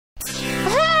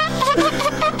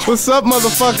What's up,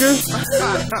 motherfucker?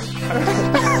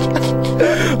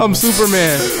 I'm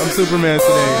Superman. I'm Superman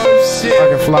today. Oh, shit. I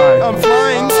can fly. I'm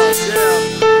flying.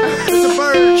 Yeah. It's a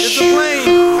bird. It's a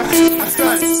plane.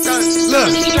 Look,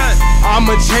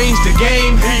 I'ma change the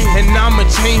game and I'ma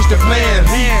change the plans.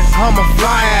 I'm a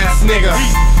fly ass nigga.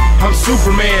 I'm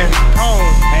Superman.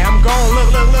 Hey, I'm gone. Look.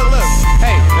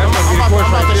 Hey, That must be the course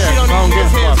right there. shit on I don't these give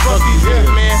a heads. fuck. Fuck these heads,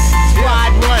 man.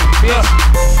 Squad 1, bitch.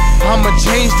 I'ma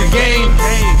change the game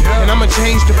and I'ma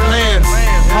change the plans.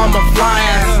 I'm a fly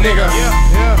ass nigga.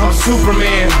 I'm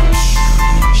Superman.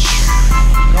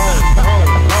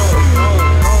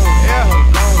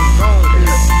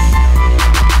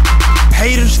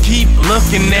 Haters keep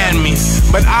looking at me,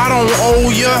 but I don't owe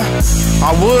ya.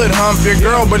 I would hump your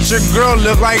girl, but your girl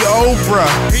look like Oprah.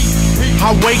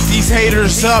 I wake these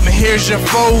haters up, here's your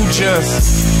Folgers,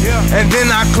 and then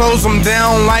I close them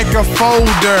down like a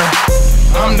folder.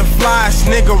 I'm the flyest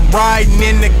nigga riding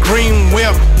in the green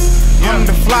whip. I'm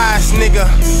the flyest nigga,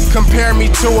 compare me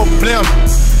to a blimp.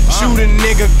 Shoot a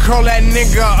nigga, curl that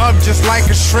nigga up just like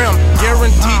a shrimp.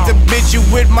 Guaranteed to bitch you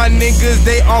with my niggas,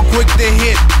 they all quick to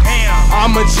hit.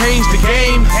 I'ma change the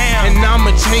game and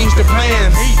I'ma change the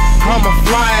plans. I'm a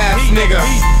fly ass nigga,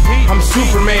 I'm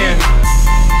Superman.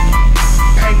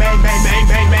 Bang, bang, bang, bang,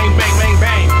 bang, bang, bang, bang,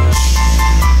 bang.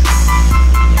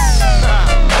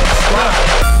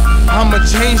 I'ma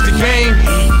change the game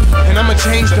and I'ma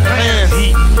change the plans.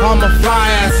 I'm a fly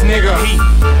ass nigga,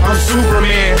 I'm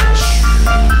Superman.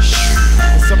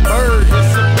 It's a bird,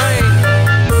 it's a plane.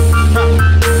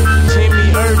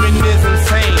 Jimmy Irvin is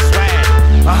insane.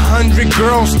 100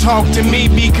 girls talk to me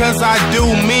because I do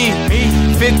me.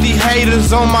 50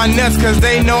 haters on my nuts cause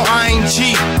they know I ain't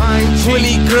cheap.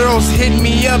 20 girls hit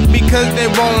me up because they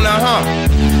wanna hump.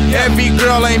 Every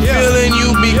girl ain't feeling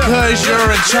you because you're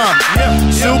a chump.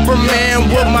 Superman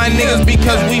with my niggas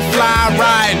because we fly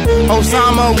riding.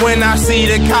 Osama when I see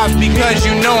the cops because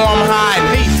you know I'm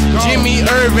hiding. Jimmy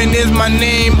Irvin is my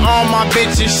name, all my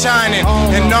bitches shining.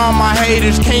 And all my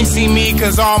haters can't see me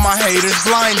cause all my haters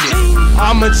blinded.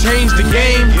 I'ma change the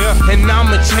game and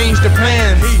I'ma change the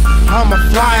plans. I'm a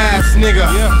fly ass nigga,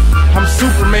 I'm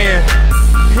Superman.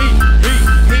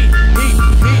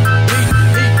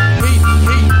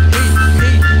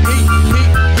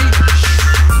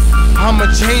 I'ma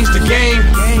change the game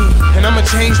and I'ma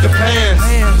change the plans.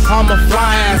 I'm a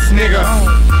fly ass nigga,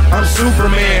 I'm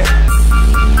Superman.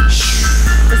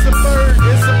 It's a bird,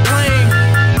 it's a plane.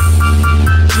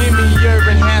 Jimmy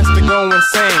Irvin has to go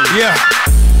insane. Yeah.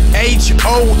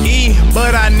 H-O-E,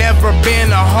 but I never been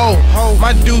a hoe.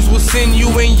 My dudes will send you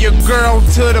and your girl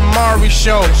to the Maury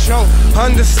show.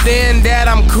 Understand that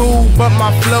I'm cool, but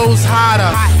my flow's hotter.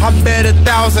 I bet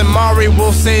 1,000 Maury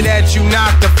will say that you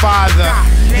not the father.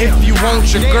 If you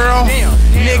want your girl,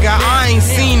 nigga, I ain't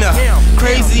seen her.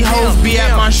 Crazy hoes be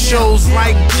at my shows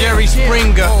like Jerry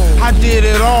Springer. I did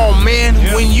it all, man,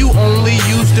 when you only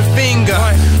used a finger.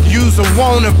 You's a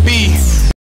wannabe.